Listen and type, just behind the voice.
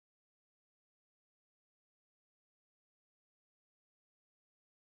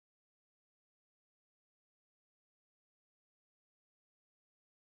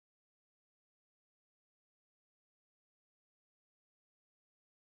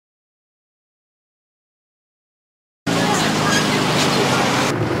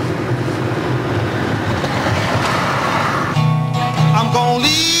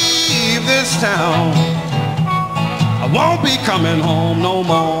town, I won't be coming home no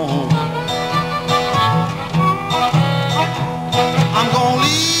more. I'm gonna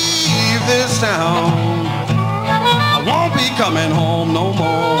leave this town, I won't be coming home no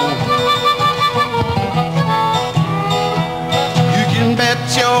more. You can bet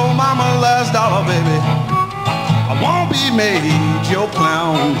your mama last dollar, baby, I won't be made your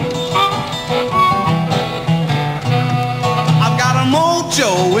clown. I've got a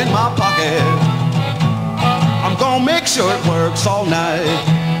mojo in my pocket, I'm gonna make sure it works all night.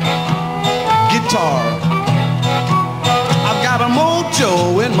 Guitar, I've got a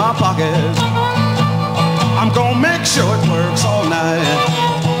mojo in my pocket, I'm gonna make sure it works all night.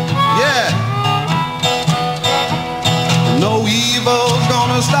 Yeah. No evil's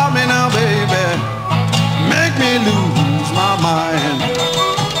gonna stop me now, baby, make me lose my mind.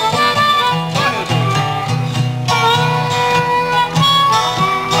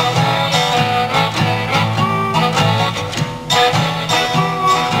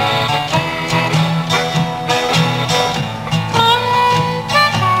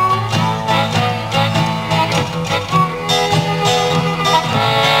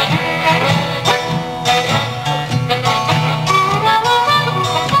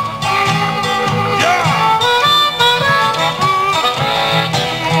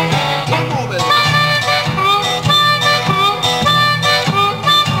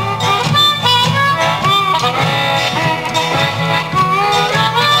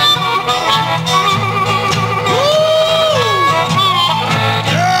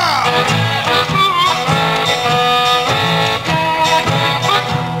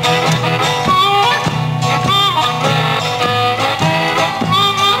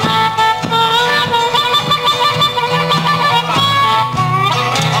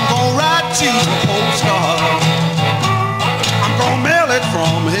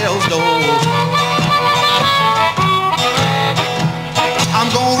 From Hellsdoor, I'm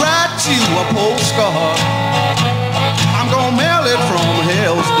gonna write you a postcard, I'm gonna mail it from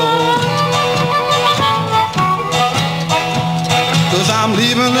Hellsdoor, 'cause I'm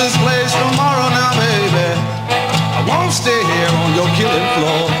leaving this place tomorrow now, baby, I won't stay here on your killing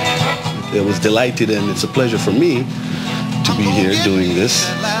floor. It was delighted, and it's a pleasure for me to be here doing this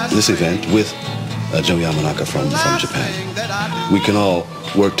event with Joe Yamanaka from Japan. We can all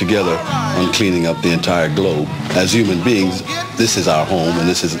work together on cleaning up the entire globe. As human beings, this is our home, and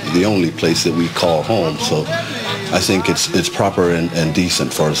this is the only place that we call home. So I think it's proper and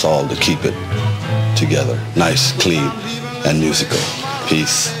decent for us all to keep it together. Nice, clean, and musical.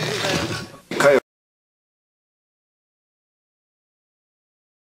 Peace.